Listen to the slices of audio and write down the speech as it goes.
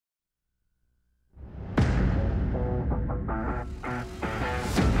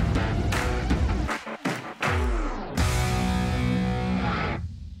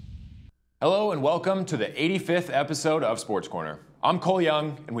Hello and welcome to the 85th episode of Sports Corner. I'm Cole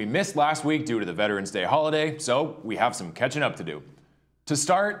Young, and we missed last week due to the Veterans Day holiday, so we have some catching up to do. To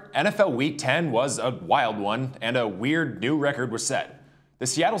start, NFL Week 10 was a wild one, and a weird new record was set. The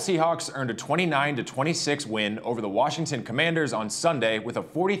Seattle Seahawks earned a 29-26 win over the Washington Commanders on Sunday with a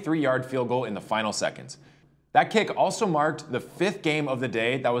 43-yard field goal in the final seconds. That kick also marked the fifth game of the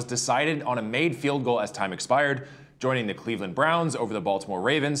day that was decided on a made field goal as time expired, joining the Cleveland Browns over the Baltimore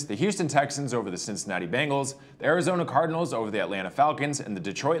Ravens, the Houston Texans over the Cincinnati Bengals, the Arizona Cardinals over the Atlanta Falcons, and the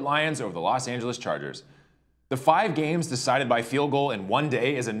Detroit Lions over the Los Angeles Chargers. The 5 games decided by field goal in one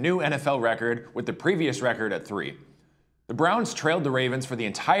day is a new NFL record, with the previous record at 3. The Browns trailed the Ravens for the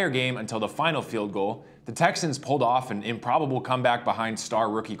entire game until the final field goal. The Texans pulled off an improbable comeback behind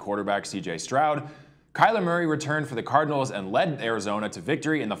star rookie quarterback C.J. Stroud. Kyler Murray returned for the Cardinals and led Arizona to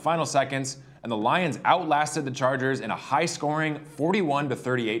victory in the final seconds, and the Lions outlasted the Chargers in a high-scoring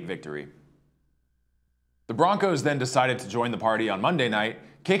 41-38 victory. The Broncos then decided to join the party on Monday night,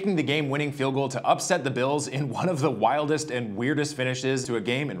 kicking the game-winning field goal to upset the Bills in one of the wildest and weirdest finishes to a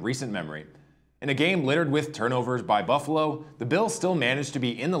game in recent memory. In a game littered with turnovers by Buffalo, the Bills still managed to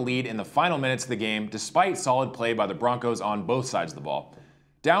be in the lead in the final minutes of the game despite solid play by the Broncos on both sides of the ball.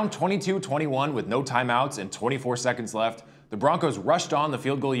 Down 22-21 with no timeouts and 24 seconds left, the Broncos rushed on the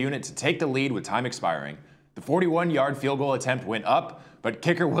field goal unit to take the lead with time expiring. The 41-yard field goal attempt went up, but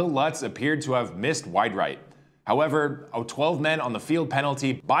kicker Will Lutz appeared to have missed wide right. However, a 12 men on the field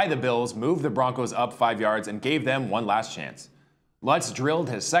penalty by the Bills moved the Broncos up 5 yards and gave them one last chance. Lutz drilled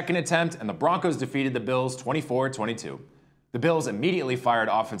his second attempt, and the Broncos defeated the Bills 24-22. The Bills immediately fired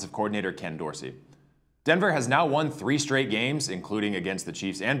offensive coordinator Ken Dorsey. Denver has now won 3 straight games, including against the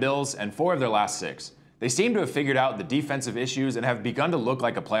Chiefs and Bills, and 4 of their last 6. They seem to have figured out the defensive issues and have begun to look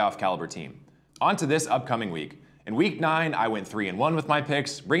like a playoff-caliber team. On to this upcoming week. In Week 9, I went 3-1 with my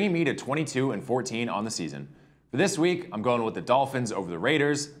picks, bringing me to 22-14 on the season. For this week, I'm going with the Dolphins over the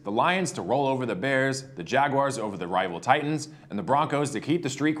Raiders, the Lions to roll over the Bears, the Jaguars over the rival Titans, and the Broncos to keep the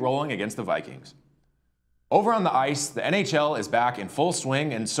streak rolling against the Vikings. Over on the ice, the NHL is back in full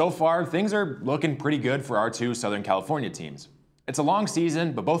swing, and so far, things are looking pretty good for our 2 Southern California teams. It's a long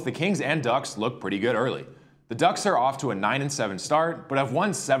season, but both the Kings and Ducks look pretty good early. The Ducks are off to a 9-7 start, but have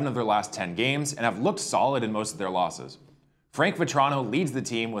won 7 of their last 10 games and have looked solid in most of their losses. Frank Vatrano leads the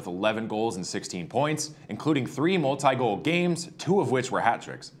team with 11 goals and 16 points, including 3 multi-goal games, 2 of which were hat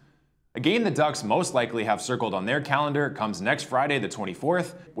tricks. A game the Ducks most likely have circled on their calendar comes next Friday the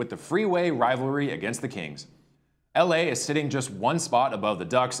 24th with the freeway rivalry against the Kings. LA is sitting just 1 spot above the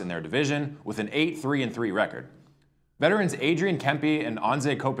Ducks in their division with an 8-3-3 record. Veterans Adrian Kempe and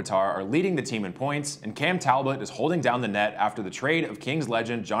Anze Kopitar are leading the team in points, and Cam Talbot is holding down the net after the trade of Kings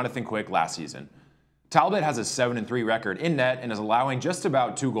legend Jonathan Quick last season. Talbot has a 7-3 record in net and is allowing just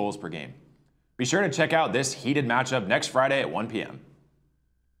about 2 goals per game. Be sure to check out this heated matchup next Friday at 1 p.m.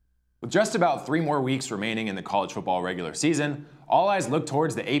 With just about 3 more weeks remaining in the college football regular season, all eyes look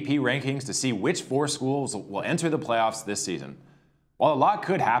towards the AP rankings to see which 4 schools will enter the playoffs this season. While a lot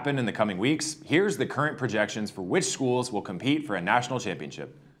could happen in the coming weeks, here's the current projections for which schools will compete for a national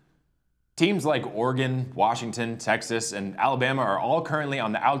championship. Teams like Oregon, Washington, Texas, and Alabama are all currently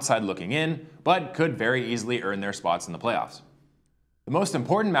on the outside looking in, but could very easily earn their spots in the playoffs. The most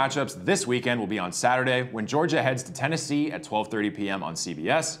important matchups this weekend will be on Saturday when Georgia heads to Tennessee at 12:30 p.m. on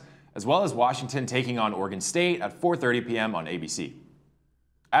CBS, as well as Washington taking on Oregon State at 4:30 p.m. on ABC.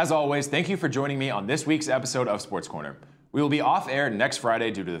 As always, thank you for joining me on this week's episode of Sports Corner. We will be off air next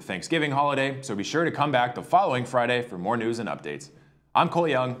Friday due to the Thanksgiving holiday, so be sure to come back the following Friday for more news and updates. I'm Cole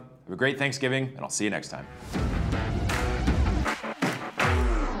Young. Have a great Thanksgiving, and I'll see you next time.